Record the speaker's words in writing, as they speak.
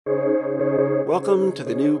Welcome to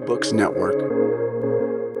the New Books Network.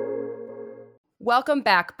 Welcome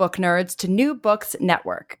back, book nerds, to New Books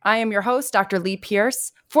Network. I am your host, Dr. Lee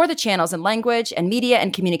Pierce, for the channels in language and media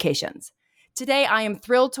and communications. Today, I am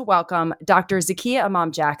thrilled to welcome Dr. Zakiya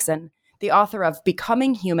Imam-Jackson, the author of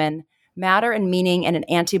Becoming Human, Matter and Meaning in an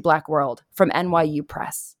Anti-Black World from NYU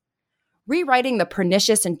Press. Rewriting the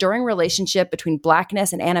pernicious, enduring relationship between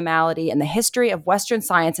Blackness and animality in the history of Western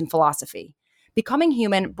science and philosophy, Becoming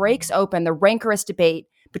Human breaks open the rancorous debate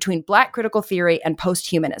between Black critical theory and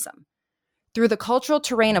posthumanism. Through the cultural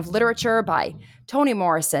terrain of literature by Toni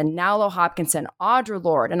Morrison, Nalo Hopkinson, Audre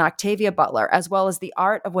Lorde, and Octavia Butler, as well as the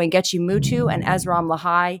art of Wangechi Mutu and Esram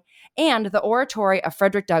Lahai, and the oratory of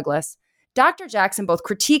Frederick Douglass, Dr. Jackson both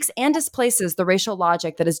critiques and displaces the racial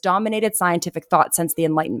logic that has dominated scientific thought since the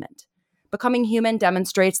Enlightenment. Becoming Human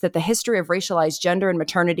demonstrates that the history of racialized gender and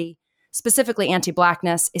maternity, specifically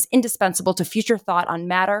anti-Blackness, is indispensable to future thought on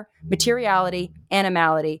matter, materiality,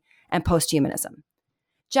 animality, and posthumanism.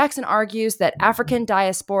 Jackson argues that African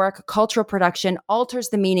diasporic cultural production alters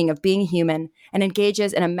the meaning of being human and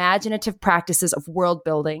engages in imaginative practices of world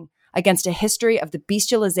building against a history of the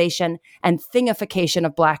bestialization and thingification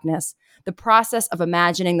of Blackness, the process of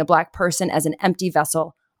imagining the Black person as an empty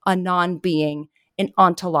vessel, a non-being, an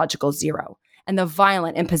ontological zero, and the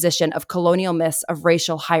violent imposition of colonial myths of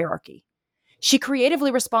racial hierarchy. She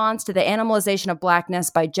creatively responds to the animalization of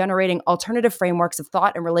Blackness by generating alternative frameworks of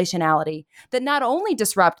thought and relationality that not only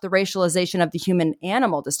disrupt the racialization of the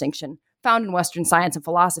human-animal distinction found in Western science and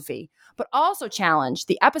philosophy, but also challenge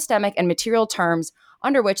the epistemic and material terms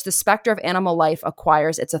under which the specter of animal life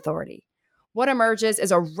acquires its authority. What emerges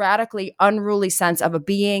is a radically unruly sense of a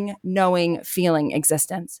being, knowing, feeling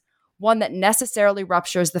existence, one that necessarily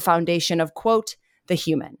ruptures the foundation of, quote, the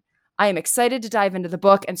human. I am excited to dive into the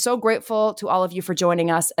book and so grateful to all of you for joining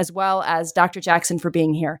us, as well as Dr. Jackson for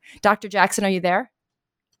being here. Dr. Jackson, are you there?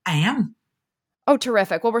 I am. Oh,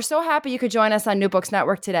 terrific. Well, we're so happy you could join us on New Books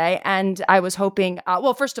Network today. And I was hoping,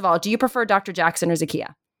 well, first of all, do you prefer Dr. Jackson or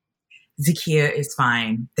Zakiya? Zakiya is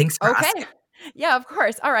fine. Thanks for asking. Yeah, of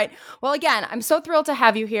course. All right. Well, again, I'm so thrilled to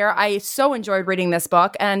have you here. I so enjoyed reading this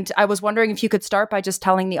book. And I was wondering if you could start by just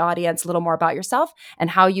telling the audience a little more about yourself and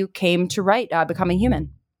how you came to write Becoming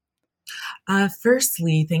Human.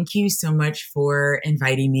 Firstly, thank you so much for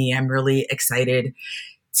inviting me. I'm really excited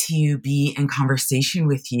to be in conversation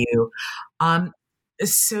with you.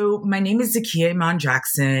 So my name is Zakiya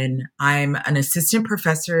Imam-Jackson. I'm an assistant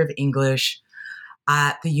professor of English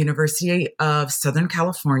at the University of Southern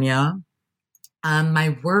California.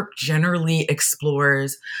 My work generally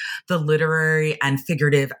explores the literary and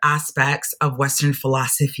figurative aspects of Western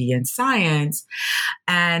philosophy and science,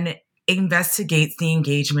 and investigates the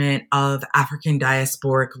engagement of African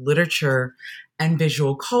diasporic literature and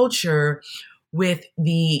visual culture with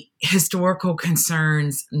the historical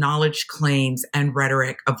concerns, knowledge claims, and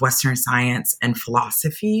rhetoric of Western science and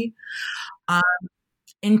philosophy.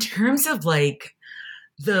 In terms of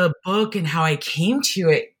the book and how I came to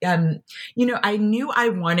it, I knew I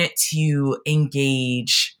wanted to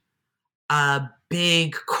engage a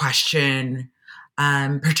big question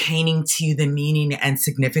pertaining to the meaning and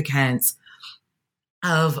significance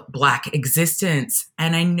of Black existence.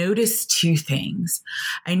 And I noticed two things.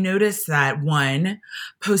 I noticed that one,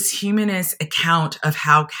 posthumanist account of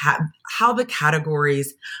how the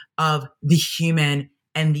categories of the human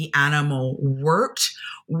and the animal worked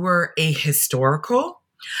were ahistorical.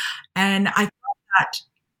 And I thought that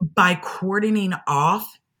by cordoning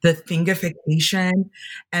off the thingification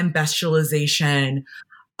and bestialization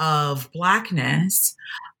of Blackness,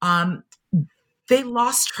 they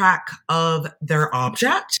lost track of their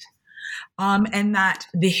object, and that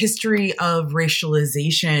the history of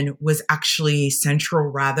racialization was actually central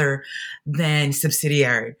rather than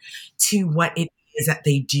subsidiary to what it is that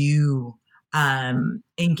they do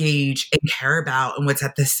engage and care about and what's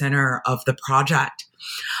at the center of the project.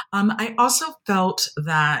 I also felt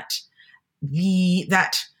that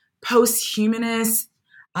that posthumanists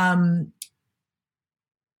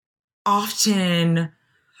often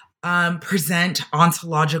present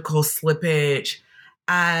ontological slippage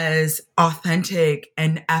as authentic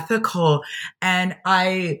and ethical, and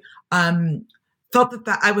I felt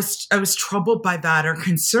that I was troubled by that or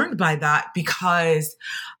concerned by that because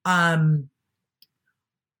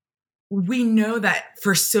we know that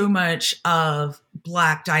for so much of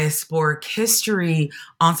Black diasporic history,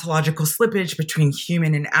 ontological slippage between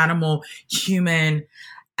human and animal, human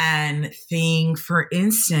and thing, for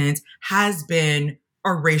instance, has been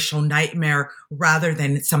a racial nightmare rather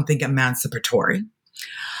than something emancipatory.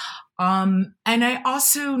 And I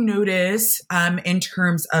also notice in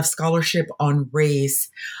terms of scholarship on race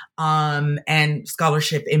and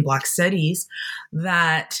scholarship in Black studies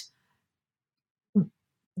that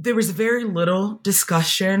there was very little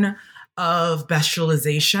discussion of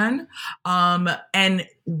bestialization. And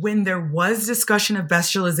when there was discussion of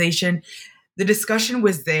bestialization, the discussion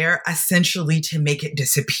was there essentially to make it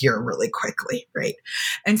disappear really quickly, right?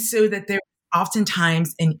 And so that there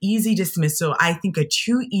oftentimes an easy dismissal, I think a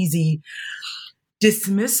too easy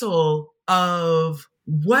dismissal of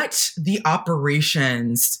what the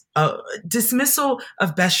operations, dismissal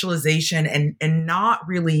of bestialization and not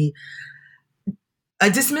really a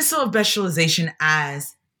dismissal of bestialization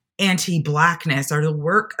as anti-Blackness or the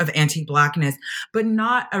work of anti-Blackness, but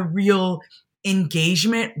not a real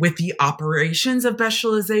engagement with the operations of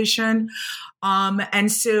bestialization.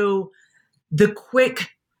 And so the quick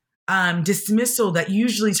dismissal that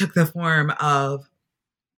usually took the form of,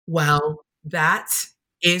 well, that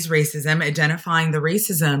is racism, identifying the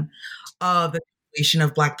racism of the population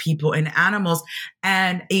of Black people and animals,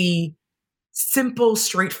 and a simple,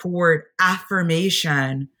 straightforward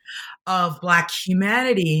affirmation of Black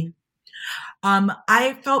humanity.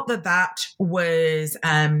 I felt that was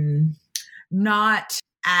not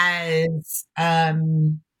as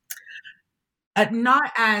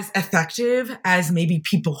not as effective as maybe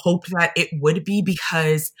people hoped that it would be,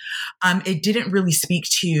 because it didn't really speak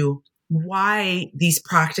to why these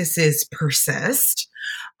practices persist,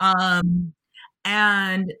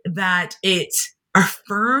 and that it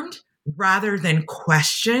affirmed rather than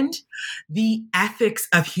questioned the ethics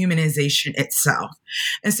of humanization itself.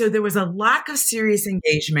 And so there was a lack of serious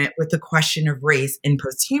engagement with the question of race in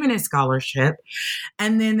posthumanist scholarship.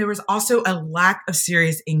 And then there was also a lack of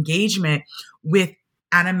serious engagement with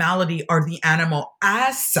animality or the animal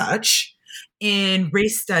as such in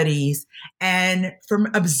race studies. And from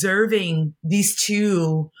observing these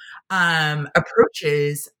two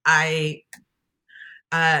approaches, I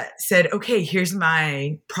said, okay, here's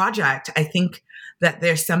my project. I think that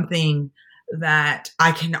there's something that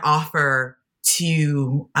I can offer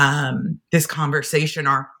to this conversation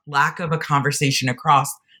or lack of a conversation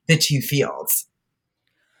across the two fields.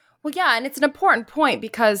 Well, yeah, and it's an important point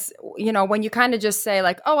because, you know, when you kind of just say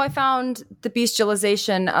like, oh, I found the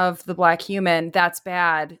bestialization of the Black human, that's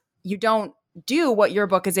bad. You don't do what your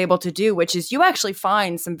book is able to do, which is you actually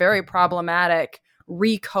find some very problematic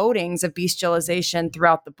recodings of bestialization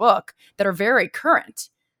throughout the book that are very current.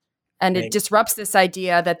 And it disrupts this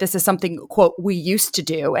idea that this is something, quote, we used to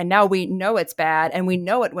do. And now we know it's bad and we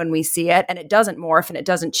know it when we see it, and it doesn't morph and it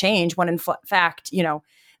doesn't change when in fact, you know,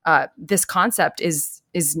 this concept is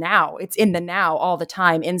now. It's in the now all the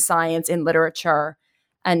time in science, in literature.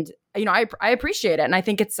 And, you know, I appreciate it. And I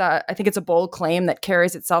think it's a bold claim that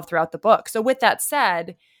carries itself throughout the book. So with that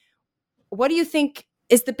said, what do you think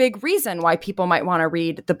is the big reason why people might want to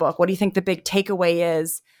read the book? What do you think the big takeaway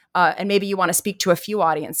is? And maybe you want to speak to a few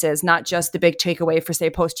audiences, not just the big takeaway for, say,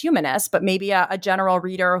 posthumanists, but maybe a general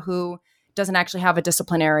reader who doesn't actually have a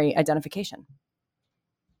disciplinary identification.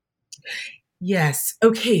 Yes.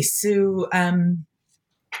 Okay. So,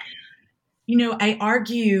 you know, I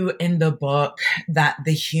argue in the book that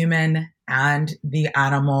the human and the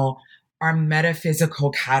animal are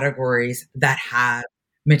metaphysical categories that have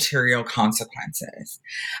material consequences.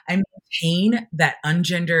 I maintain that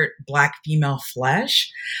ungendered Black female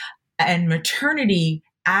flesh and maternity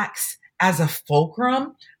acts as a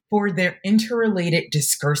fulcrum for their interrelated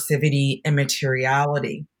discursivity and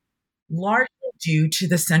materiality, largely due to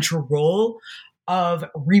the central role of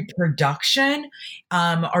reproduction,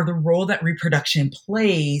 or the role that reproduction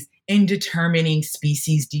plays in determining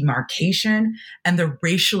species demarcation and the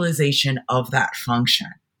racialization of that function.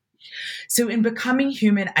 So in Becoming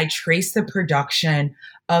Human, I trace the production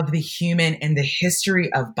of the human in the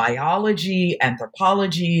history of biology,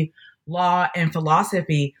 anthropology, law, and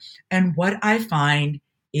philosophy. And what I find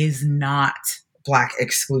is not Black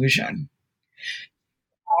exclusion.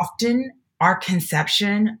 Often, our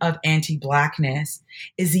conception of anti-Blackness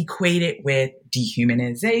is equated with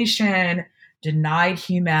dehumanization, denied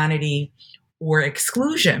humanity, or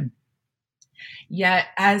exclusion. Yet,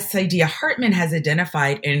 as Saidiya Hartman has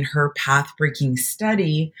identified in her path-breaking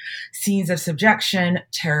study, Scenes of Subjection,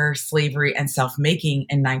 Terror, Slavery, and Self-Making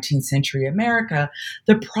in 19th Century America,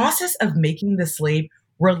 the process of making the slave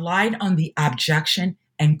relied on the abjection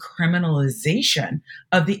and criminalization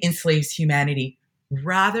of the enslaved's humanity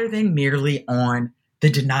rather than merely on the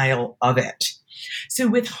denial of it. So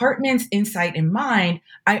with Hartman's insight in mind,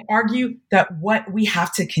 I argue that what we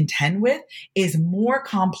have to contend with is more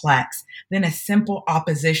complex than a simple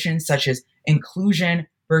opposition such as inclusion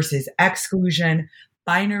versus exclusion,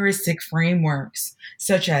 binaristic frameworks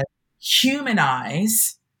such as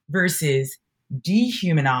humanize versus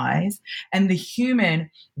dehumanize and the human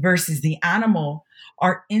versus the animal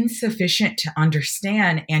are insufficient to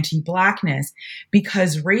understand anti-Blackness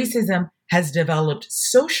because racism has developed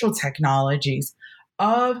social technologies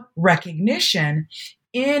of recognition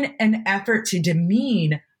in an effort to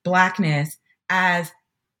demean Blackness as,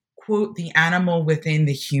 quote, the animal within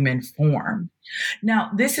the human form. Now,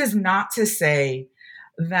 this is not to say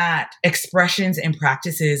that expressions and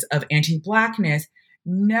practices of anti-Blackness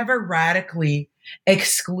never radically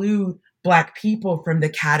exclude Black people from the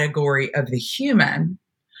category of the human.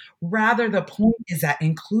 Rather, the point is that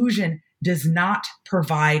inclusion does not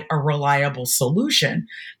provide a reliable solution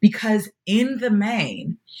because in the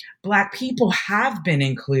main, Black people have been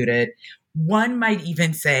included. One might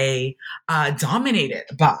even say dominated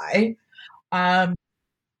by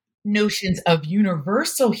notions of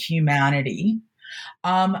universal humanity,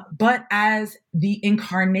 but as the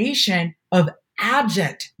incarnation of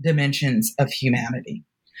abject dimensions of humanity.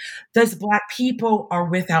 Thus, Black people are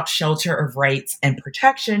without shelter of rights and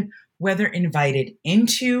protection, whether invited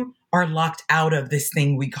into or locked out of this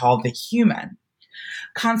thing we call the human.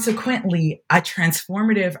 Consequently, a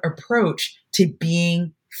transformative approach to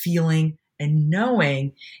being, feeling, and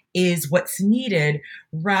knowing is what's needed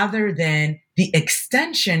rather than the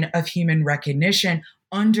extension of human recognition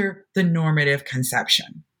under the normative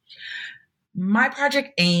conception. My project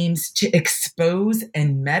aims to expose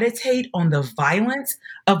and meditate on the violence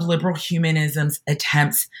of liberal humanism's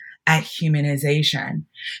attempts at humanization.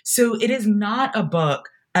 So it is not a book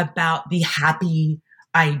about the happy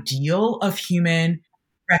ideal of human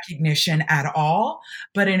recognition at all,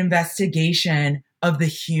 but an investigation of the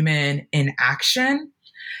human in action.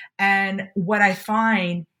 And what I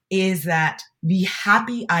find is that the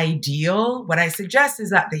happy ideal, what I suggest is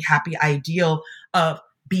that the happy ideal of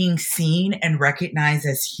being seen and recognized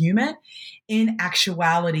as human, in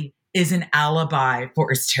actuality, is an alibi for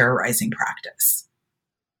its terrorizing practice.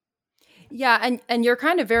 Yeah, and you're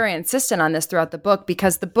kind of very insistent on this throughout the book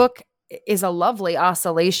because the book is a lovely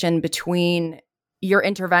oscillation between your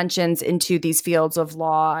interventions into these fields of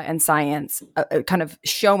law and science, kind of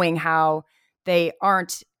showing how they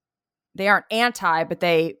aren't anti, but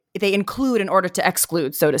they include in order to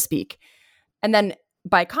exclude, so to speak. And then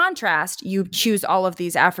by contrast, you choose all of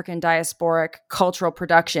these African diasporic cultural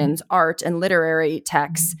productions, art and literary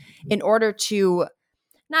texts in order to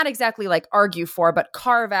not exactly like argue for, but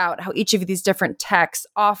carve out how each of these different texts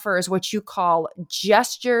offers what you call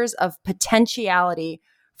gestures of potentiality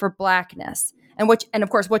for Blackness. And of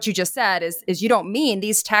course, what you just said is you don't mean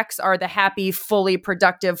these texts are the happy, fully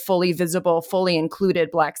productive, fully visible, fully included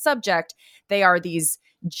Black subject. They are these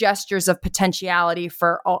gestures of potentiality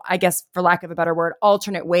for, I guess, for lack of a better word,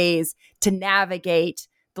 alternate ways to navigate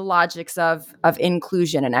the logics of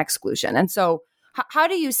inclusion and exclusion. And so how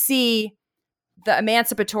do you see the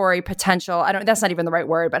emancipatory potential? That's not even the right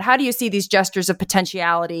word, but how do you see these gestures of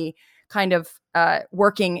potentiality kind of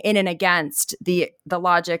working in and against the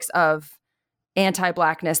logics of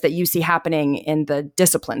anti-Blackness that you see happening in the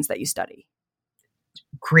disciplines that you study?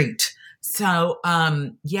 Great. So,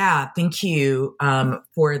 thank you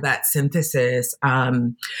for that synthesis.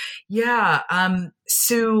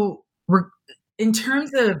 So in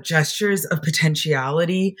terms of gestures of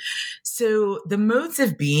potentiality, so the modes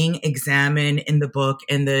of being examined in the book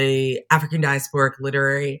in the African diasporic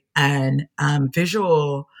literary and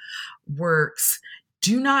visual works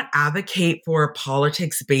do not advocate for a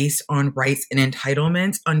politics based on rights and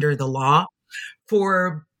entitlements under the law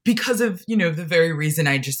because of, the very reason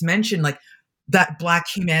I just mentioned, like that Black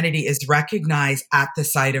humanity is recognized at the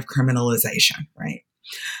site of criminalization, right?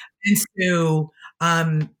 And so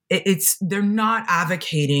they're not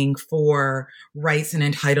advocating for rights and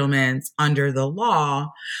entitlements under the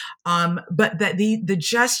law, but that the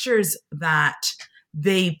gestures that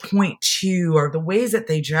they point to or the ways that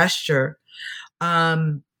they gesture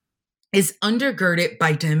is undergirded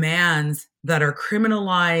by demands that are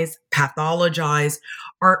criminalized, pathologized,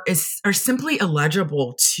 are simply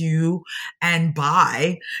illegible to and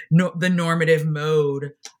by the normative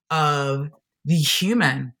mode of the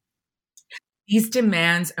human. These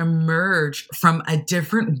demands emerge from a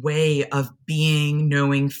different way of being,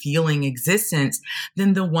 knowing, feeling existence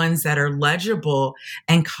than the ones that are legible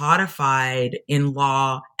and codified in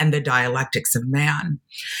law and the dialectics of man.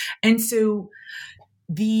 And so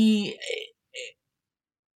the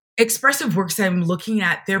expressive works I'm looking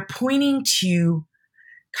at, they're pointing to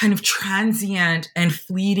kind of transient and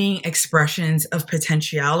fleeting expressions of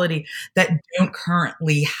potentiality that don't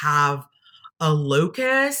currently have a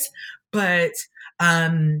locus, but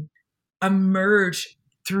emerge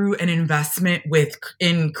through an investment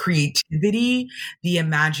in creativity, the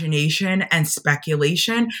imagination, and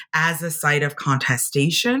speculation as a site of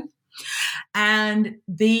contestation. And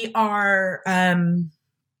they are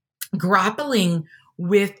grappling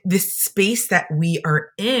with this space that we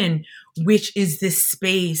are in, which is this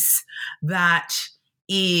space that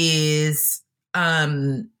is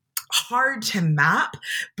hard to map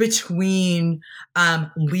between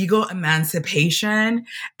legal emancipation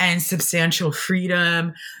and substantial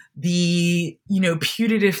freedom, the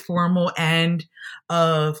putative formal end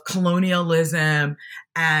of colonialism,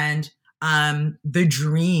 and the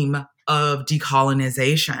dream of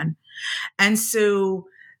decolonization. And so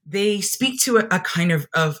they speak to a kind of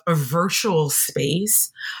a virtual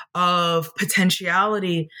space of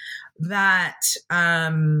potentiality that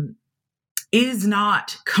is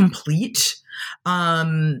not complete.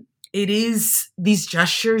 These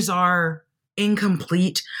gestures are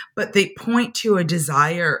incomplete, but they point to a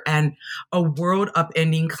desire and a world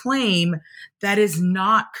upending claim that is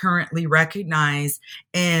not currently recognized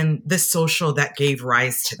in the social that gave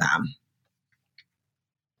rise to them.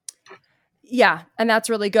 Yeah, and that's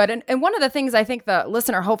really good. And one of the things I think the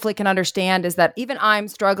listener hopefully can understand is that even I'm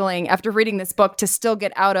struggling after reading this book to still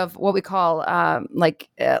get out of what we call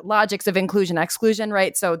logics of inclusion exclusion,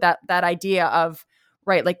 right? So that idea of,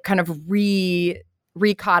 right, like kind of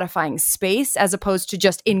recodifying space as opposed to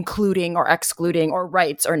just including or excluding or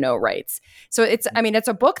rights or no rights. So it's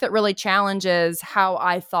a book that really challenges how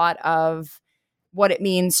I thought of what it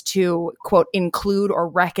means to, quote, include or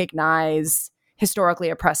recognize historically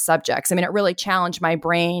oppressed subjects. I mean, it really challenged my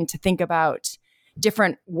brain to think about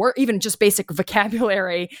different even just basic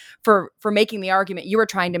vocabulary for making the argument you were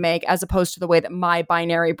trying to make, as opposed to the way that my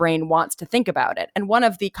binary brain wants to think about it. And one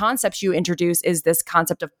of the concepts you introduce is this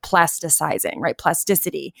concept of plasticizing, right?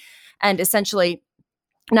 Plasticity. And essentially,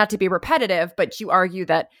 not to be repetitive, but you argue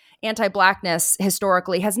that anti-Blackness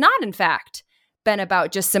historically has not, in fact, been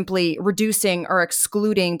about just simply reducing or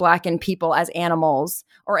excluding Blackened people as animals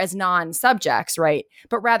or as non-subjects, right?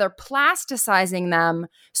 But rather plasticizing them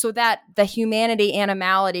so that the humanity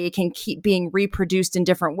animality can keep being reproduced in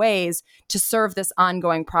different ways to serve this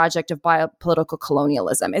ongoing project of biopolitical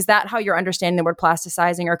colonialism. Is that how you're understanding the word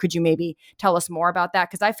plasticizing, or could you maybe tell us more about that?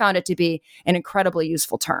 Because I found it to be an incredibly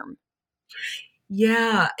useful term.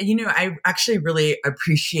 Yeah, I actually really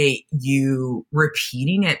appreciate you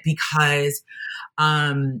repeating it because,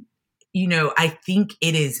 I think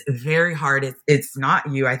it is very hard. It's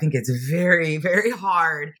not you. I think it's very, very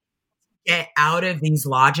hard to get out of these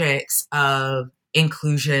logics of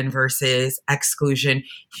inclusion versus exclusion,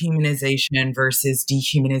 humanization versus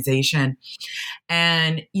dehumanization.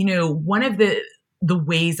 And, one of the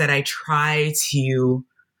ways that I try to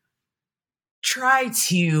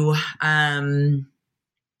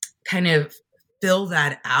kind of fill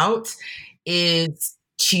that out is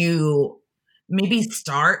to maybe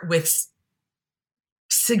start with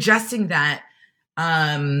suggesting that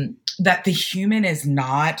that the human is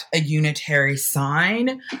not a unitary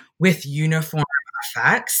sign with uniform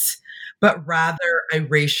effects, but rather a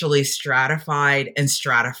racially stratified and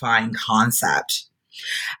stratifying concept.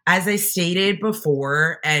 As I stated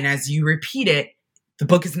before, and as you repeat it, the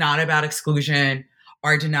book is not about exclusion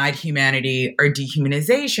or denied humanity or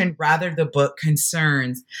dehumanization. Rather, the book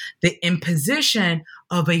concerns the imposition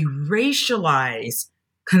of a racialized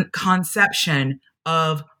conception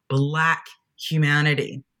of Black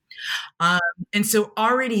humanity. And so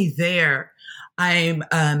already there, I'm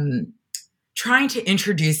trying to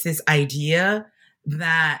introduce this idea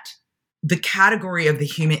that the category of the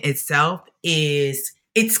human itself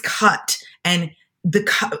it's cut, and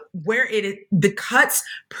the cuts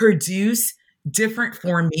produce different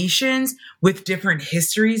formations with different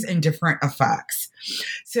histories and different effects.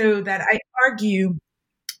 So that I argue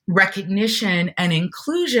recognition and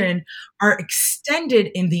inclusion are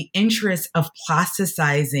extended in the interest of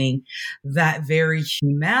plasticizing that very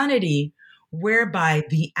humanity, whereby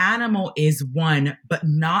the animal is one, but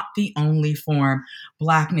not the only form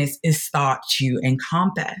Blackness is thought to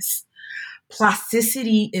encompass.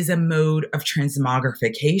 Plasticity is a mode of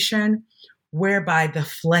transmogrification whereby the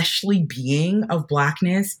fleshly being of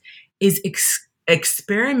Blackness is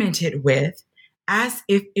experimented with as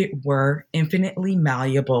if it were infinitely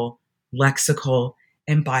malleable, lexical,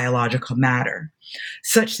 and biological matter,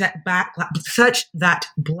 such that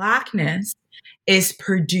Blackness is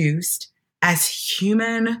produced as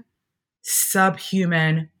human,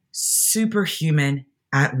 subhuman, superhuman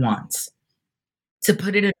at once. To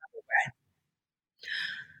put it another way,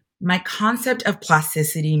 my concept of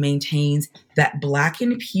plasticity maintains that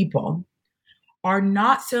Blackened people are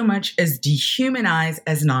not so much as dehumanized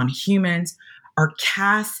as non-humans, are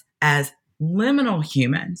cast as liminal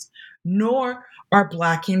humans, nor are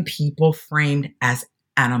Blackened people framed as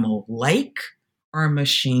animal-like or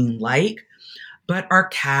machine-like, but are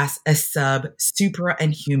cast as sub, supra,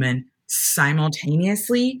 and human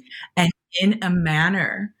simultaneously and in a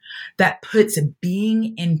manner that puts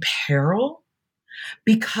being in peril,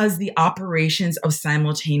 because the operations of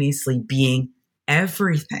simultaneously being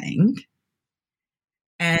everything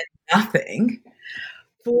and nothing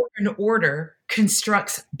for an order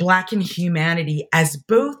constructs Blackened humanity as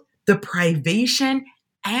both the privation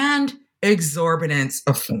and exorbitance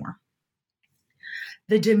of form.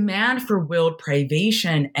 The demand for willed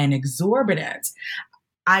privation and exorbitance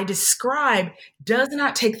I describe does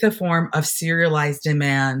not take the form of serialized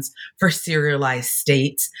demands for serialized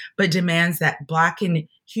states, but demands that Blackened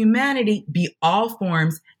humanity be all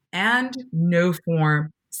forms and no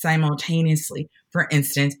form simultaneously. For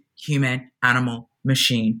instance, human, animal,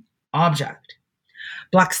 machine, object.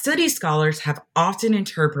 Black studies scholars have often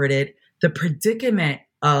interpreted the predicament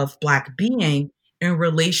of Black being in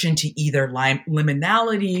relation to either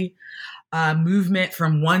liminality, movement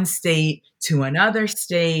from one state to another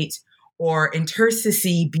state, or interstice,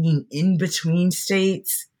 being in between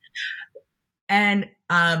states, and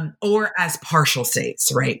or as partial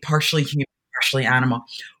states, right? Partially human, partially animal.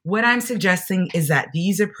 What I'm suggesting is that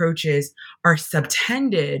these approaches are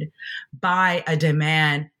subtended by a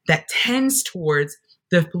demand that tends towards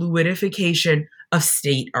the fluidification of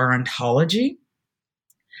state or ontology.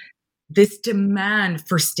 This demand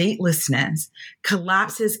for statelessness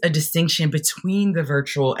collapses a distinction between the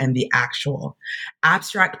virtual and the actual,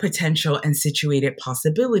 abstract potential and situated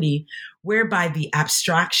possibility, whereby the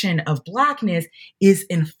abstraction of Blackness is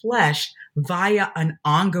enfleshed via an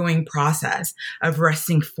ongoing process of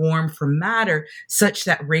wresting form from matter, such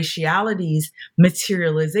that raciality's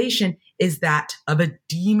materialization is that of a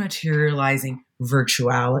dematerializing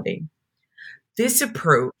virtuality. This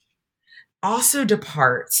approach also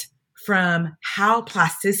departs from how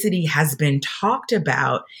plasticity has been talked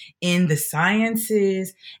about in the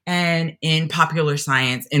sciences and in popular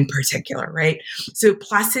science in particular, right? So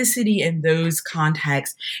plasticity in those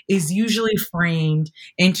contexts is usually framed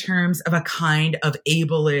in terms of a kind of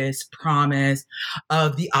ableist promise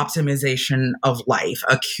of the optimization of life,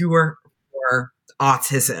 a cure for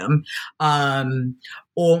autism,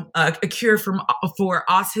 or a cure for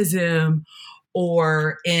autism,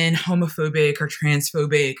 or in homophobic or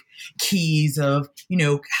transphobic keys of,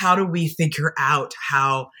 how do we figure out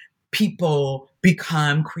how people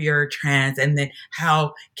become queer or trans, and then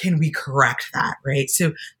how can we correct that, right?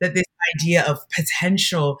 So that this idea of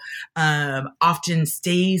potential often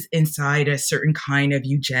stays inside a certain kind of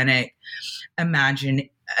eugenic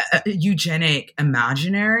imaginary.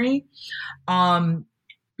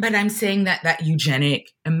 But I'm saying that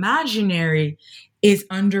eugenic imaginary is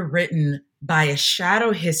underwritten by a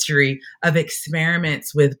shadow history of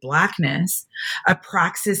experiments with Blackness, a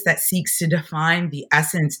praxis that seeks to define the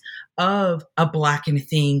essence of a Blackened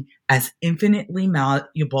thing as infinitely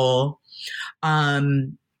malleable,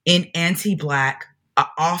 in anti-Black,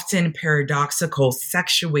 often paradoxical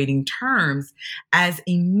sexuating terms as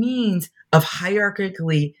a means of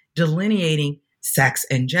hierarchically delineating sex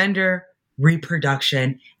and gender,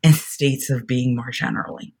 reproduction, and states of being more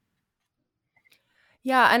generally.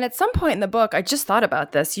 Yeah, and at some point in the book, I just thought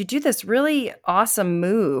about this. You do this really awesome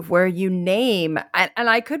move where you name, and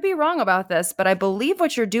I could be wrong about this, but I believe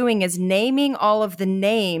what you're doing is naming all of the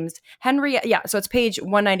names. So it's page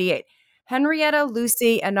 198. Henrietta,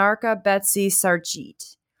 Lucy, Anarcha, Betsy,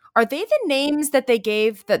 Sarjeet. Are they the names that they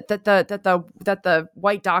gave that the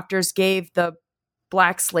white doctors gave the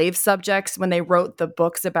Black slave subjects when they wrote the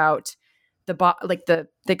books about the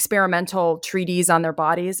experimental treaties on their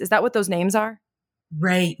bodies? Is that what those names are?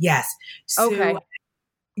 Right. Yes. So, okay.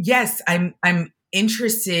 Yes, I'm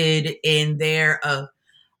interested in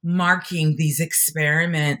marking these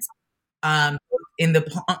experiments on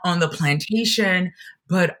the plantation,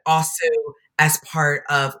 but also as part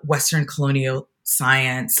of Western colonial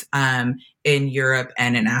science in Europe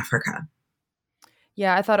and in Africa.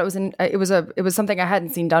 Yeah, I thought it was something I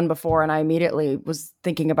hadn't seen done before, and I immediately was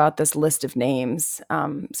thinking about this list of names.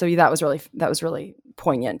 So that was really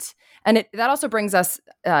poignant, and that also brings us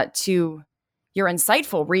to your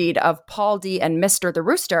insightful read of Paul D. and Mr. the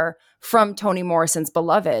Rooster from Toni Morrison's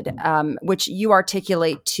Beloved, which you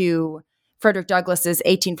articulate to Frederick Douglass's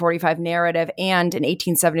 1845 narrative and an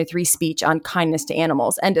 1873 speech on kindness to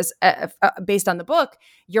animals. And as based on the book,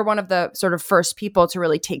 you're one of the sort of first people to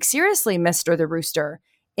really take seriously Mr. the Rooster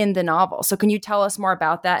in the novel. So can you tell us more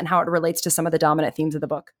about that and how it relates to some of the dominant themes of the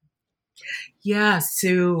book? Yeah.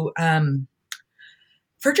 So,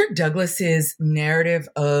 Frederick Douglass's narrative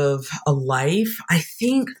of a life, I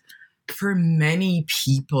think for many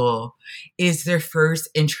people, is their first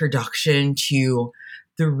introduction to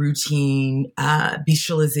the routine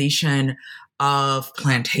bestialization of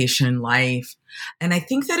plantation life. And I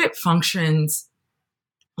think that it functions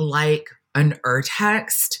like an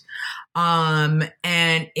urtext, and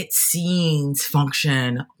its scenes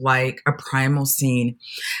function like a primal scene.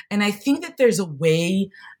 And I think that there's a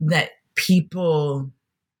way that people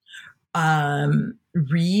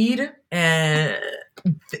read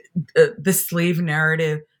the slave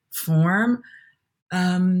narrative form,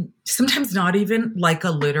 sometimes not even like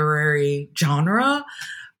a literary genre,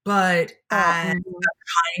 but as a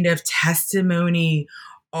kind of testimony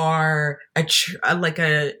or like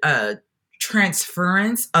a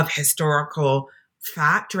transference of historical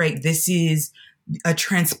fact, right? This is a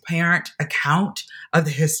transparent account of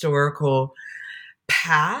the historical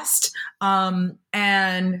past.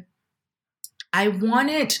 And I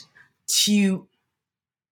wanted to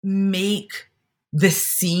make the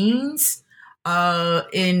scenes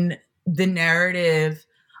in the narrative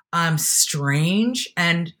strange.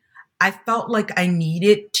 And I felt like I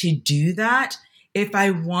needed to do that if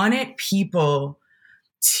I wanted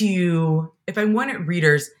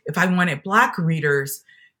Black readers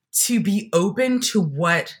to be open to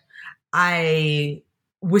what I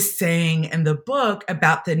was saying in the book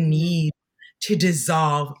about the need to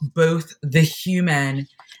dissolve both the human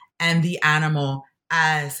and the animal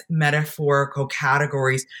as metaphorical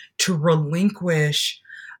categories, to relinquish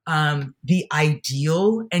the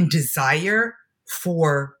ideal and desire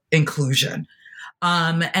for inclusion.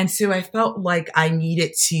 And so I felt like I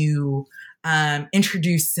needed to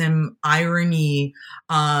introduce some irony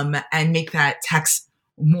and make that text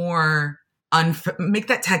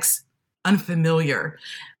unfamiliar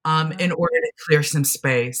in order to clear some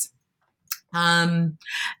space. And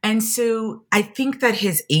so I think that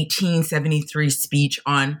his 1873 speech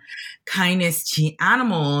on kindness to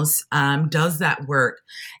animals does that work.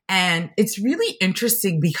 And it's really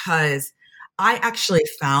interesting because I actually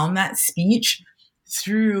found that speech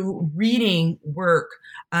through reading work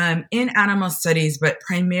in animal studies, but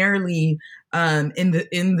primarily in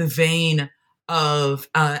the vein of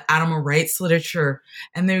animal rights literature,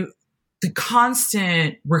 and the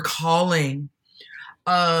constant recalling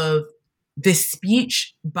of this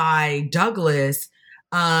speech by Douglass.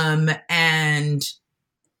 And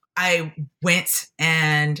I went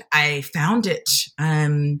and I found it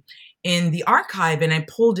in the archive, and I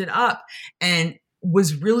pulled it up and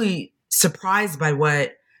was really surprised by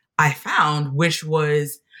what I found, which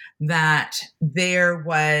was that there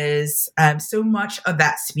was so much of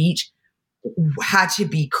that speech had to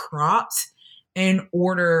be cropped in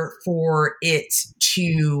order for it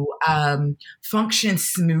to function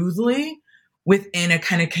smoothly within a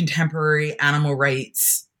kind of contemporary animal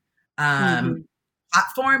rights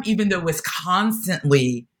platform, even though it was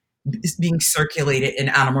constantly being circulated in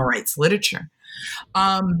animal rights literature.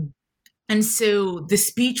 And so the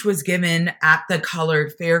speech was given at the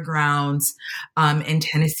Colored Fairgrounds in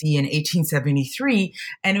Tennessee in 1873.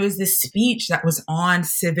 And it was this speech that was on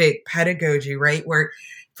civic pedagogy, right? Where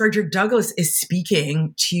Frederick Douglass is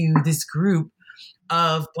speaking to this group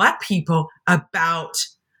of Black people about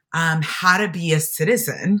how to be a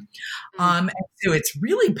citizen. And so it's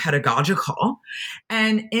really pedagogical.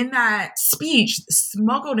 And in that speech,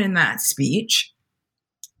 smuggled in that speech,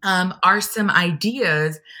 are some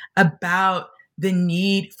ideas about the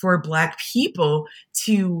need for Black people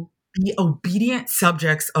to be obedient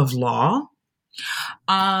subjects of law,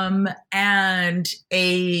 and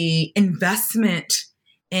a investment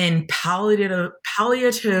in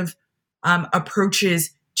palliative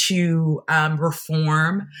approaches to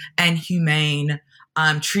reform and humane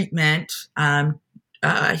treatment, the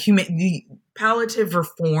palliative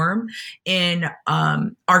reform in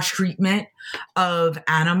our treatment of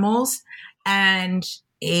animals, and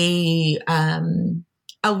a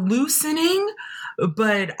loosening,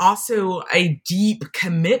 but also a deep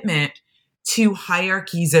commitment to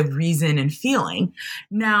hierarchies of reason and feeling.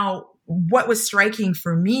 Now, what was striking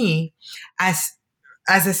for me as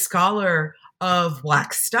a scholar of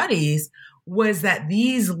Black studies was that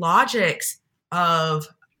these logics of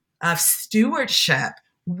stewardship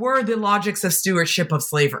were the logics of stewardship of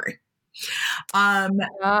slavery.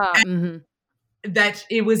 That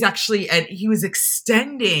it was actually, he was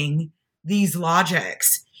extending these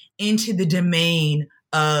logics into the domain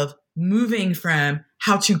of moving from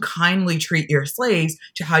how to kindly treat your slaves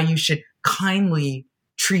to how you should kindly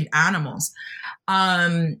treat animals.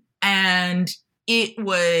 And it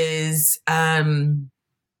was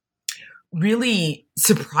really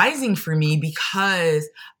surprising for me because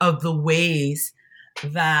of the ways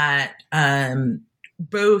that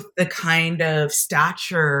both the kind of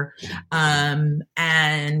stature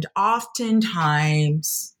and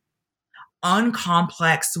oftentimes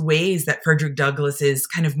uncomplex ways that Frederick Douglass is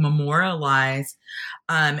kind of memorialized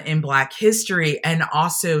in Black history, and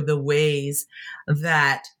also the ways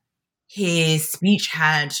that his speech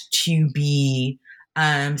had to be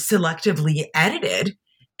selectively edited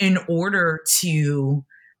in order to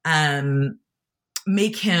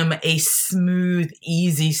make him a smooth,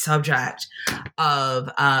 easy subject of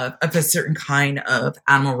a certain kind of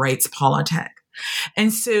animal rights politic.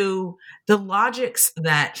 And so the logics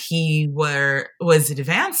that he was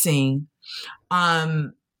advancing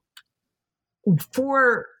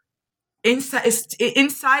for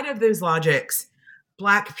inside of those logics,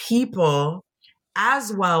 Black people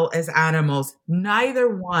as well as animals, neither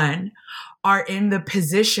one are in the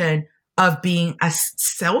position of being a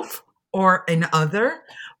self or an other,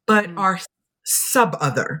 but are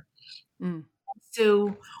sub-other.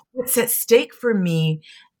 So what's at stake for me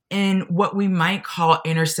in what we might call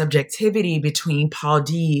intersubjectivity between Paul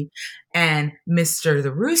D and Mr.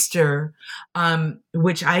 the Rooster,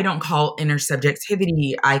 which I don't call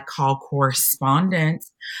intersubjectivity, I call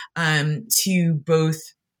correspondence, to both,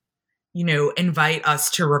 invite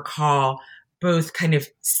us to recall both kind of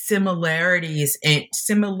similarities in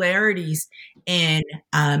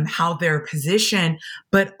how they're positioned,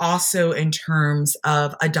 but also in terms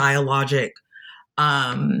of dialogic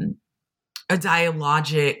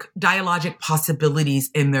possibilities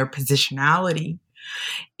in their positionality.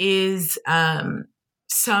 Is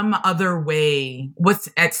some other way, what's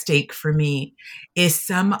at stake for me is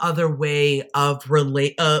some other way of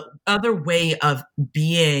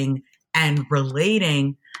being and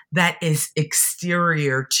relating that is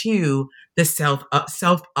exterior to the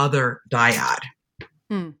self-other dyad.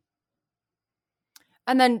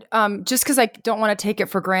 And then just because I don't want to take it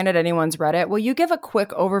for granted anyone's read it, will you give a quick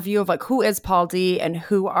overview of like who is Paul D and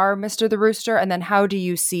who are Mr. the Rooster? And then how do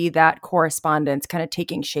you see that correspondence kind of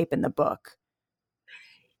taking shape in the book?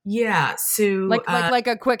 Yeah. So like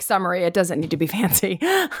a quick summary. It doesn't need to be fancy.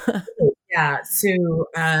 Yeah. So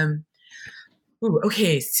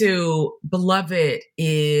okay. So Beloved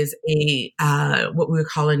is a what we would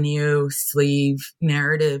call a neo-slave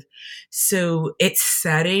narrative. So its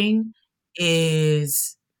setting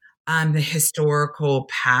is the historical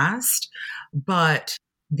past, but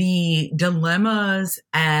the dilemmas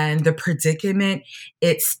and the predicament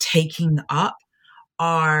it's taking up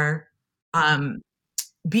are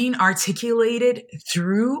being articulated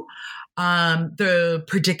through the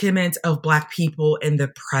predicament of Black people in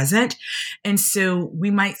the present. And so we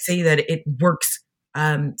might say that it works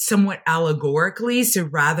somewhat allegorically. So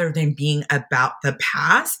rather than being about the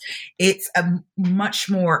past, it's much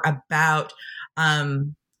more about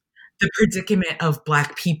the predicament of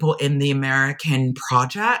Black people in the American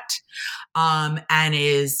project, and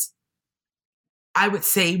is, I would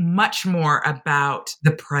say, much more about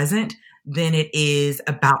the present than it is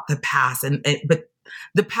about the past. But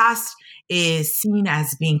the past is seen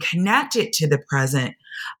as being connected to the present,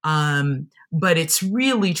 but it's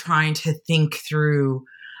really trying to think through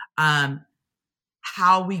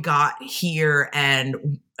how we got here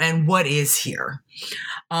and what is here.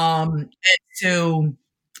 And so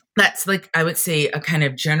that's, like, I would say, a kind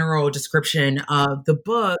of general description of the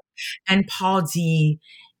book. And Paul D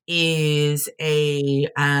is a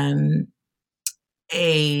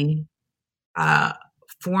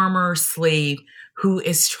former slave who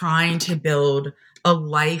is trying to build a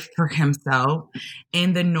life for himself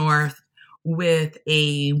in the North with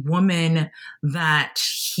a woman that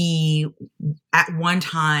he at one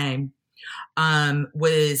time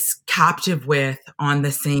was captive with on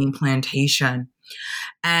the same plantation.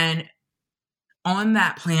 And on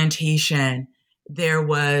that plantation, there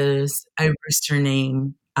was a rooster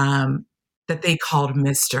named that they called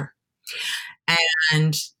Mr.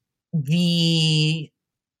 And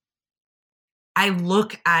I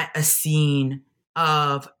look at a scene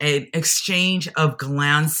of an exchange of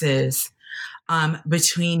glances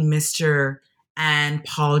between Mr. and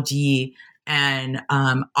Paul D and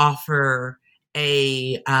offer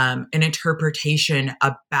an interpretation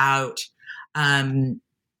about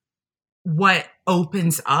what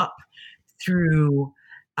opens up through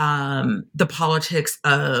the politics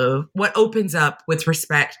of what opens up with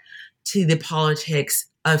respect to the politics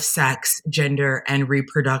of sex, gender, and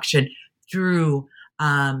reproduction through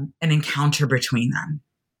an encounter between them.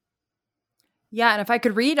 Yeah, and if I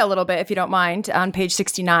could read a little bit, if you don't mind, on page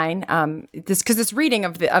 69, this reading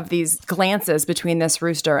of these glances between this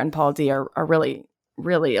rooster and Paul D are really,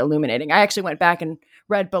 really illuminating. I actually went back and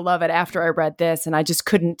read Beloved after I read this, and I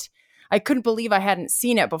couldn't believe I hadn't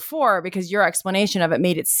seen it before, because your explanation of it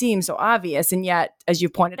made it seem so obvious. And yet, as you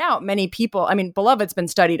pointed out, many people, I mean, Beloved's been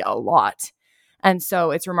studied a lot. And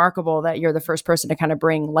so it's remarkable that you're the first person to kind of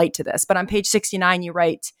bring light to this. But on page 69, you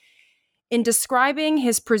write, in describing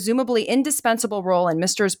his presumably indispensable role in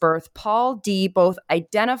Mister's birth, Paul D both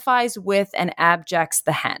identifies with and abjects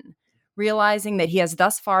the hen. Realizing that he has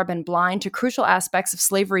thus far been blind to crucial aspects of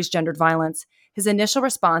slavery's gendered violence, his initial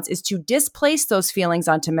response is to displace those feelings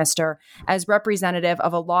onto Mister as representative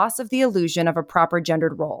of a loss of the illusion of a proper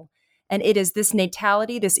gendered role. And it is this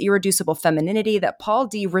natality, this irreducible femininity that Paul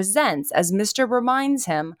D resents as Mister reminds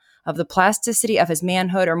him of the plasticity of his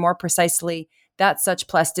manhood, or more precisely, that such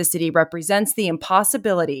plasticity represents the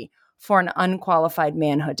impossibility for an unqualified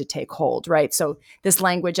manhood to take hold, right? So this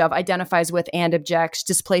language of identifies with and objects,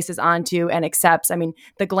 displaces onto and accepts. I mean,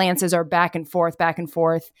 the glances are back and forth, back and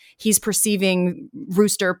forth. He's perceiving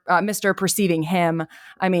Mister perceiving him.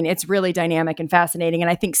 I mean, it's really dynamic and fascinating. And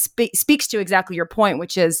I think speaks to exactly your point,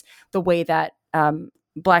 which is the way that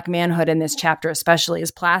Black manhood in this chapter especially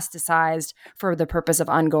is plasticized for the purpose of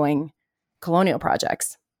ongoing colonial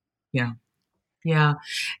projects. Yeah. Yeah.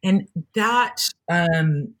 And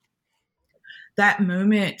that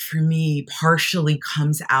moment for me partially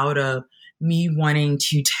comes out of me wanting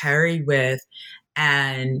to tarry with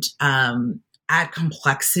and add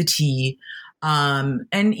complexity and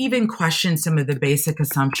even question some of the basic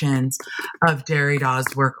assumptions of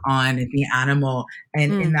Derrida's work on the animal.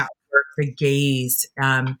 And in that work, The Gaze,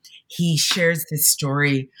 he shares this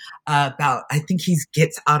story about, I think he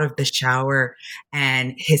gets out of the shower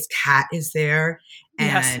and his cat is there. And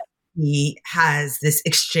yes. He has this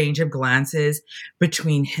exchange of glances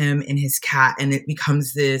between him and his cat, and it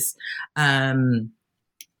becomes this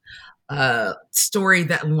story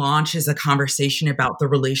that launches a conversation about the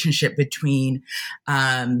relationship between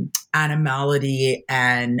animality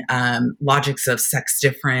and logics of sex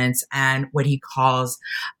difference, and what he calls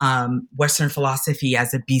Western philosophy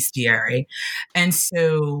as a bestiary. And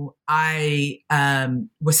so I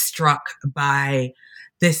was struck by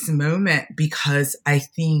this moment because I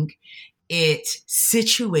think it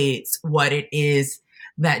situates what it is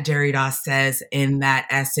that Derrida says in that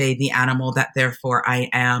essay, The Animal That Therefore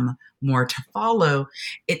I Am, More to Follow.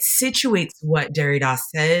 It situates what Derrida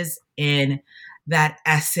says in that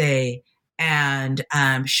essay and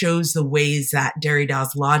shows the ways that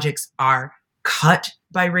Derrida's logics are cut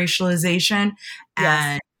by racialization,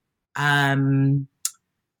 yes. And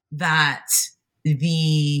that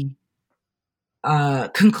the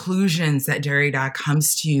conclusions that Derrida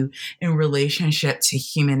comes to in relationship to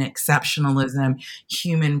human exceptionalism,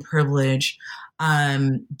 human privilege,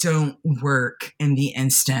 don't work in the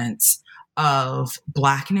instance of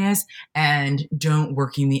Blackness and don't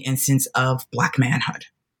work in the instance of Black manhood.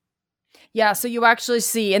 Yeah, so you actually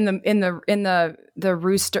see in the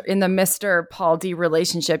Mister Paul D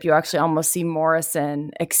relationship, you actually almost see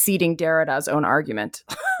Morrison exceeding Derrida's own argument,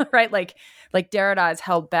 right? Like Derrida is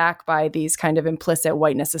held back by these kind of implicit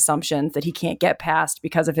whiteness assumptions that he can't get past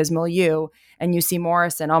because of his milieu, and you see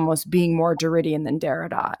Morrison almost being more Derridian than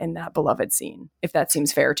Derrida in that Beloved scene. If that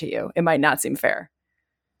seems fair to you, it might not seem fair.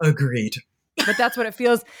 Agreed. But that's what it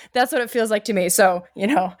feels. That's what it feels like to me. So,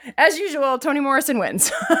 as usual, Toni Morrison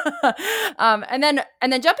wins. And then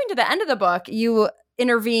jumping to the end of the book, you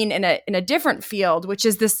intervene in a different field, which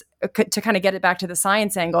is this, to kind of get it back to the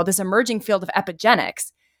science angle, this emerging field of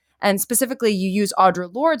epigenetics. And specifically, you use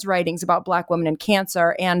Audre Lorde's writings about Black women and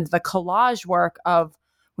cancer and the collage work of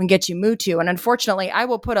Wangechi Mutu. And unfortunately, I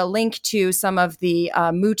will put a link to some of the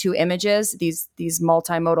Mutu images, these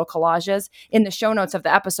multimodal collages, in the show notes of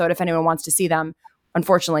the episode if anyone wants to see them.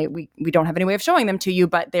 Unfortunately, we don't have any way of showing them to you,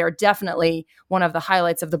 but they are definitely one of the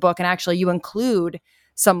highlights of the book. And actually, you include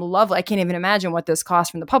some lovely, I can't even imagine what this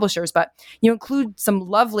cost from the publishers, but you include some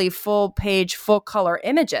lovely full-page, full-color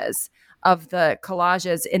images of the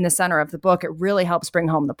collages in the center of the book. It really helps bring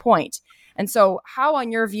home the point. And so how,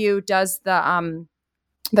 on your view, does the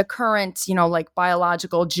current, like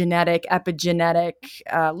biological, genetic, epigenetic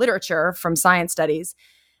literature from science studies,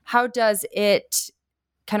 how does it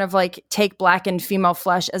kind of like take Black and female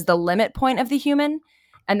flesh as the limit point of the human?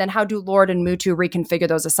 And then how do Lorde and Mutu reconfigure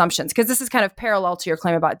those assumptions? Because this is kind of parallel to your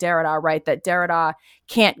claim about Derrida, right? That Derrida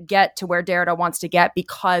can't get to where Derrida wants to get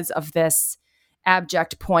because of this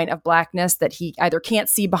abject point of Blackness that he either can't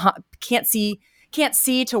see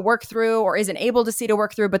to work through, or isn't able to see to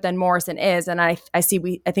work through. But then Morrison is, and I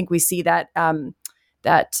think we see that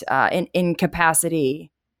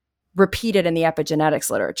incapacity repeated in the epigenetics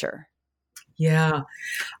literature. Yeah.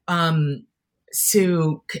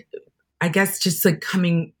 So I guess just like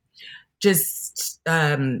thinking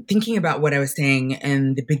about what I was saying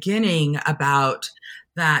in the beginning about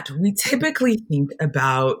that we typically think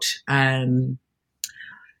about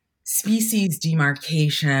species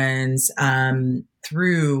demarcations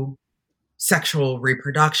through sexual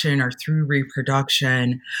reproduction or through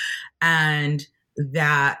reproduction, and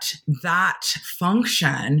that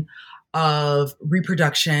function of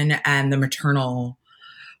reproduction and the maternal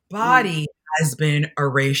body has been a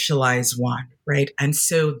racialized one, right? And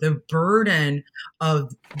so the burden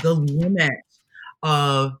of the limit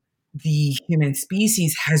of the human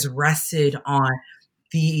species has rested on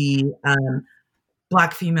the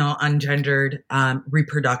Black female ungendered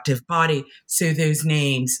reproductive body. So those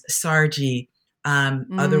names, Sarji,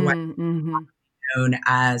 otherwise known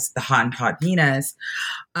as the Hottentot Venus,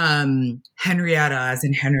 Henrietta as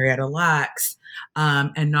in Henrietta Lacks,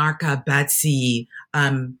 Anarcha, Betsy,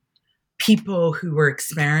 people who were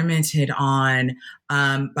experimented on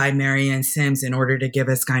by Marianne Sims in order to give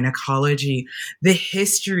us gynecology, the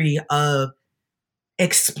history of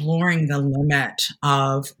exploring the limit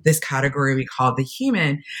of this category we call the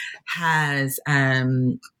human has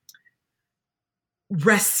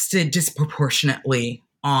rested disproportionately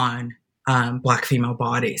on Black female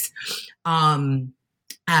bodies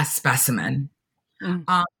as specimen.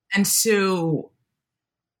 And so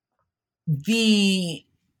the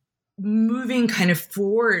moving kind of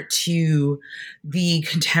forward to the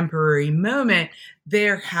contemporary moment,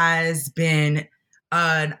 there has been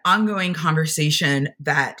an ongoing conversation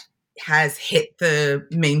that has hit the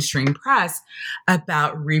mainstream press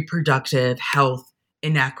about reproductive health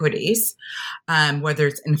inequities, whether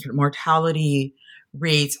it's infant mortality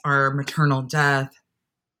rates or maternal death.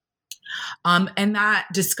 And that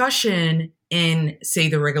discussion in, say,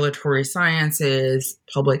 the regulatory sciences,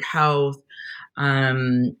 public health,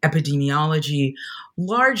 epidemiology,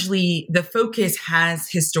 largely the focus has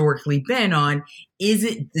historically been on, is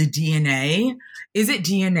it the DNA? Is it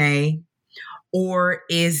DNA or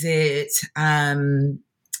is it,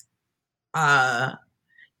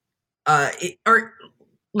 or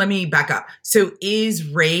let me back up. So is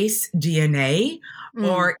race DNA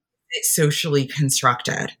or is it socially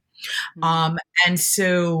constructed? And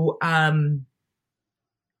so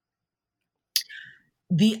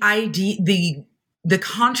the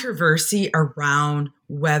controversy around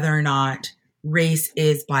whether or not race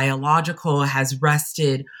is biological has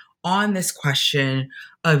rested on this question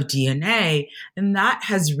of DNA, and that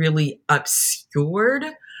has really obscured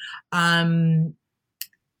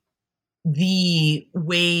the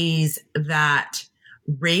ways that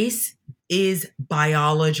race is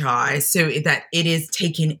biologized, so that it is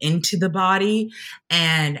taken into the body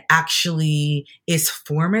and actually is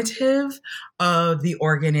formative of the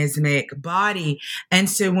organismic body. And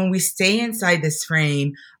so when we stay inside this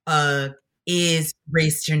frame of is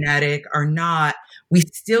race genetic or not, we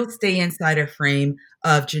still stay inside a frame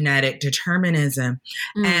of genetic determinism.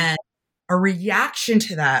 And a reaction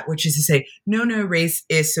to that, which is to say, no, race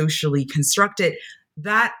is socially constructed,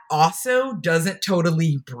 that also doesn't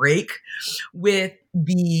totally break with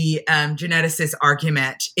the geneticist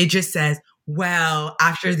argument. It just says, well,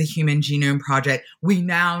 after the Human Genome Project, we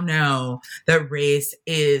now know that race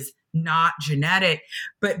is not genetic.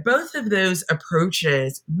 But both of those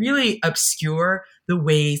approaches really obscure the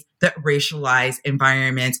ways that racialized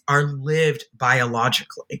environments are lived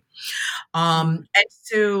biologically. And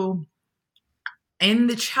so in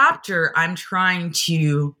the chapter, I'm trying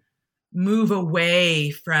to move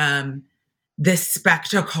away from the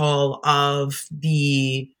spectacle of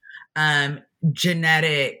the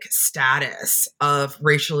genetic status of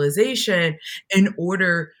racialization in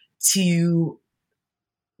order to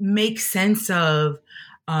make sense of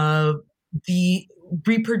the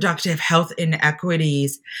reproductive health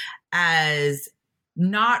inequities as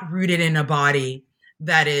not rooted in a body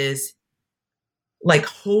that is like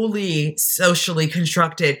wholly socially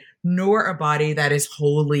constructed, nor a body that is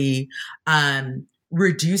wholly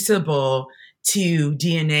reducible to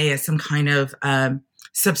DNA as some kind of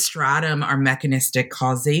substratum or mechanistic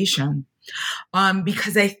causation.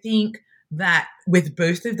 Because I think that with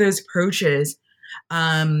both of those approaches,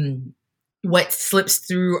 what slips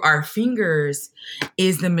through our fingers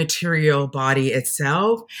is the material body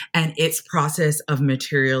itself and its process of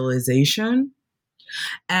materialization.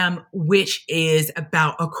 Which is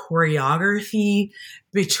about a choreography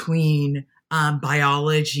between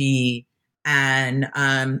biology and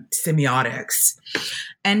semiotics.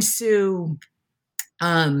 And so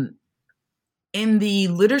in the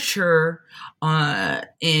literature on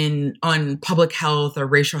public health or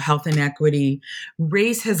racial health inequity,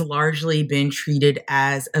 race has largely been treated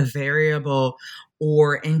as a variable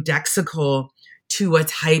or indexical to a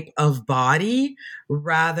type of body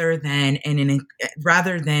rather than an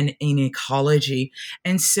ecology.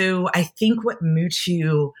 And so I think what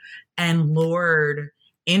Mutu and Lord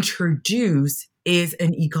introduce is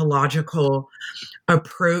an ecological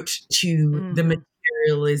approach to the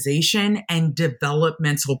materialization and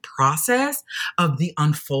developmental process of the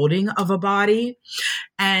unfolding of a body.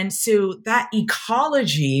 And so that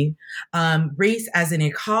ecology, race as an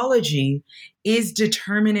ecology, is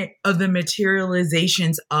determinant of the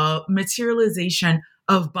materialization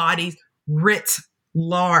of bodies writ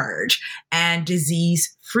large and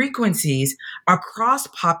disease frequencies across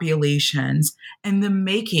populations and the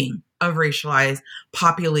making of racialized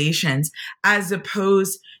populations, as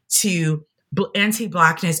opposed to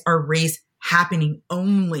anti-Blackness or race happening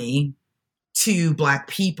only to Black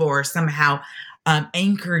people or somehow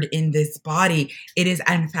anchored in this body. It is,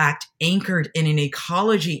 in fact, anchored in an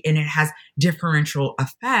ecology, and it has differential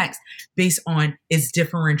effects based on its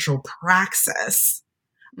differential praxis.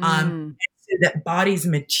 So that bodies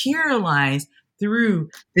materialize through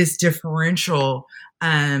this differential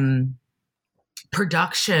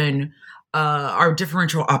production or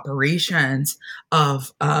differential operations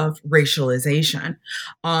of racialization,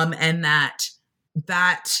 and that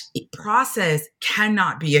process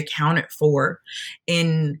cannot be accounted for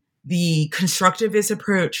in the constructivist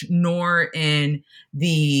approach, nor in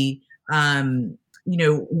the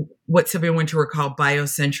what Sylvia Wynter would call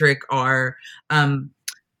biocentric or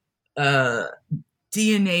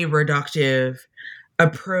DNA reductive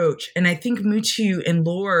approach. And I think Mutu and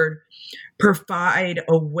Lord provide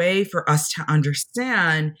a way for us to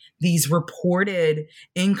understand these reported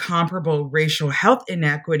incomparable racial health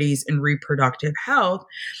inequities in reproductive health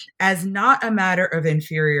as not a matter of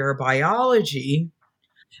inferior biology,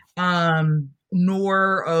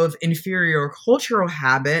 nor of inferior cultural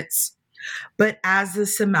habits, but as the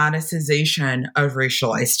somaticization of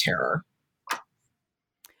racialized terror.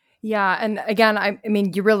 Yeah. And again, I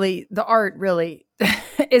mean, the art really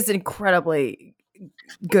is incredibly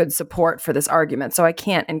good support for this argument. So I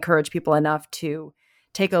can't encourage people enough to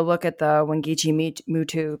take a look at the Wangechi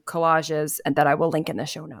Mutu collages, and that I will link in the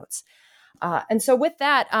show notes. And so with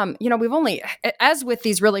that, we've only, as with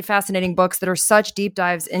these really fascinating books that are such deep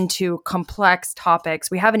dives into complex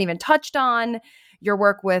topics, we haven't even touched on your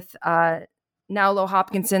work with Naulo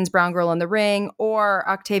Hopkinson's Brown Girl in the Ring or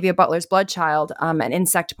Octavia Butler's Bloodchild and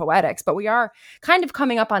Insect Poetics. But we are kind of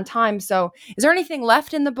coming up on time. So is there anything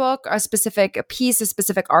left in the book, a specific piece, a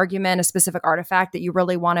specific argument, a specific artifact that you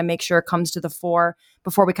really want to make sure comes to the fore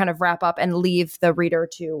before we kind of wrap up and leave the reader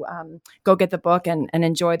to go get the book and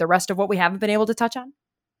enjoy the rest of what we haven't been able to touch on?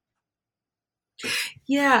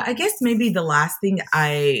 Yeah, I guess maybe the last thing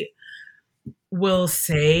I will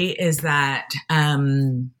say is that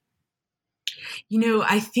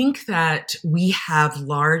I think that we have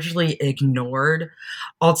largely ignored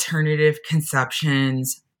alternative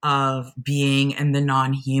conceptions of being and the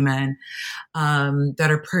non-human that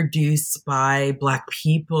are produced by Black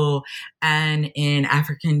people and in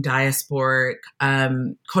African diasporic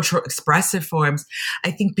cultural expressive forms.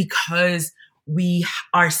 I think because we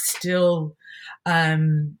are still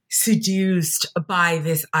seduced by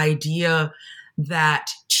this idea that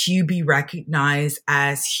to be recognized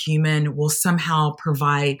as human will somehow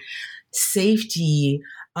provide safety,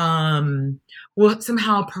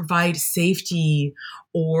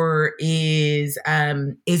 or is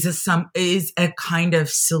a kind of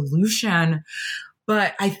solution.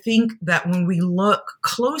 But I think that when we look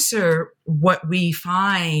closer, what we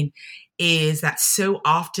find is that so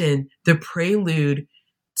often the prelude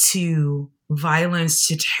to violence,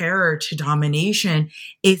 to terror, to domination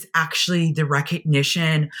is actually the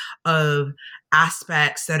recognition of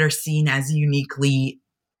aspects of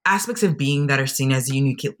being that are seen as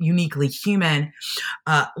uniquely human,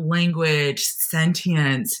 language,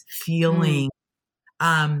 sentience, feeling,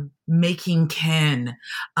 making kin,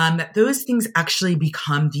 that those things actually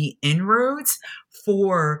become the inroads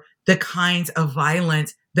for the kinds of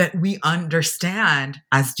violence that we understand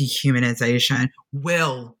as dehumanization,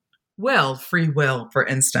 free will, for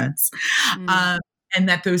instance, and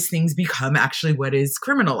that those things become actually what is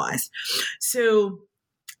criminalized. So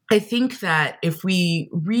I think that if we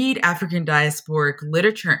read African diasporic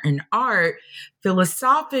literature and art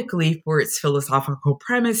philosophically for its philosophical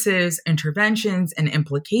premises, interventions, and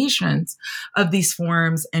implications of these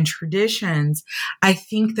forms and traditions, I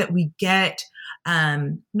think that we get,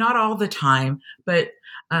 not all the time, but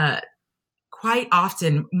quite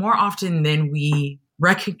often, more often than we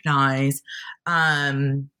recognize,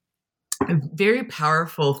 very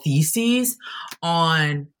powerful theses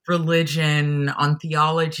on religion, on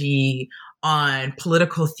theology, on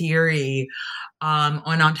political theory,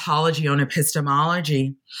 on ontology, on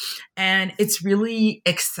epistemology. And it's really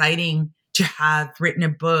exciting to have written a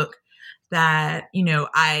book that,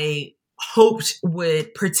 I hoped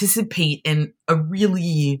would participate in a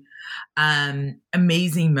really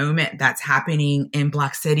amazing moment that's happening in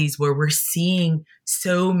Black studies, where we're seeing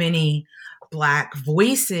so many Black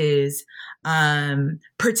voices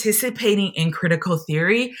participating in critical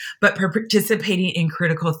theory, but participating in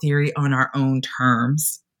critical theory on our own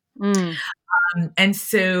terms. And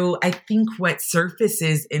so I think what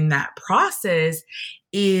surfaces in that process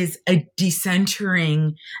is a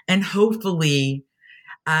decentering, and hopefully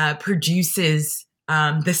produces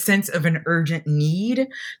the sense of an urgent need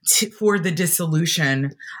for the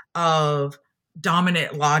dissolution of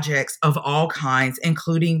dominant logics of all kinds,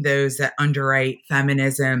 including those that underwrite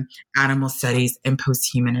feminism, animal studies, and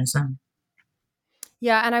posthumanism.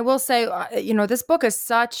 Yeah, and I will say, this book is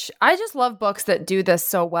I just love books that do this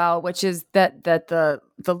so well, which is that the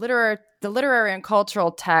literary and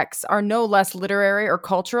cultural texts are no less literary or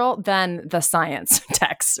cultural than the science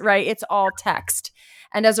texts, right? It's all text.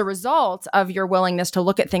 And as a result of your willingness to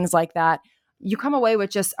look at things like that, you come away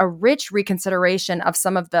with just a rich reconsideration of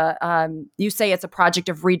some of the, you say it's a project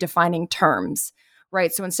of redefining terms,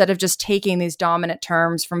 right? So instead of just taking these dominant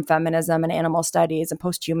terms from feminism and animal studies and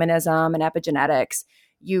posthumanism and epigenetics,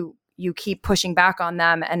 you keep pushing back on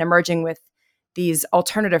them and emerging with these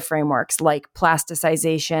alternative frameworks like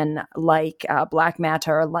plasticization, like Black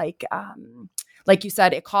matter, like you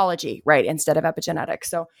said, ecology, right, instead of epigenetics.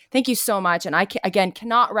 So thank you so much. And I, again,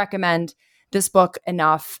 cannot recommend this book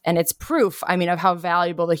enough. And it's proof, of how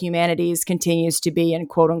valuable the humanities continues to be in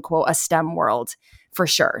quote unquote a STEM world for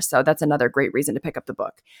sure. So that's another great reason to pick up the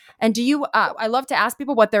book. And I love to ask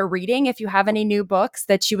people what they're reading. If you have any new books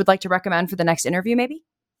that you would like to recommend for the next interview, maybe?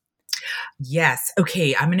 Yes.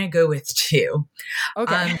 Okay. I'm going to go with two.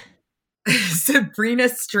 Okay. Sabrina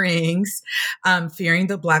Strings, Fearing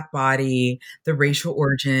the Black Body, The Racial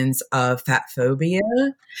Origins of Fat Phobia,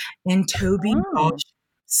 and Toby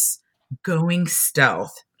Walsh's Going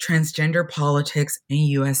Stealth, Transgender Politics and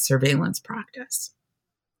U.S. Surveillance Practice.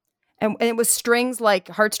 And it was strings like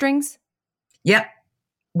heartstrings? Yep.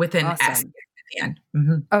 With an S at the end.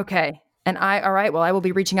 Mm-hmm. Okay. And all right, well, I will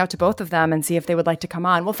be reaching out to both of them and see if they would like to come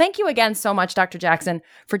on. Well, thank you again so much, Dr. Jackson,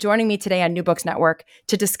 for joining me today on New Books Network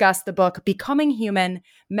to discuss the book, Becoming Human,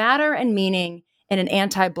 Matter and Meaning in an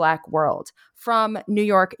Anti-Black World from New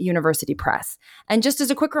York University Press. And just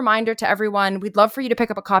as a quick reminder to everyone, we'd love for you to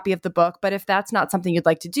pick up a copy of the book, but if that's not something you'd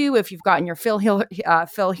like to do, if you've gotten your fill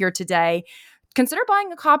here today, consider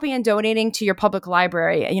buying a copy and donating to your public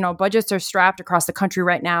library. Budgets are strapped across the country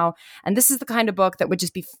right now. And this is the kind of book that would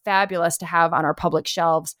just be fabulous to have on our public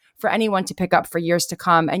shelves for anyone to pick up for years to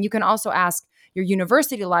come. And you can also ask your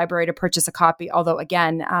university library to purchase a copy. Although,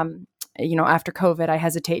 again, after COVID, I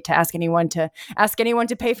hesitate to ask anyone to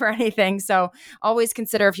pay for anything. So always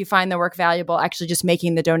consider, if you find the work valuable, actually just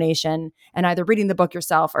making the donation and either reading the book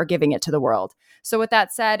yourself or giving it to the world. So with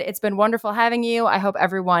that said, it's been wonderful having you. I hope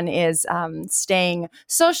everyone is staying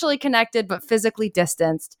socially connected, but physically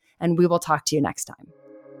distanced. And we will talk to you next time.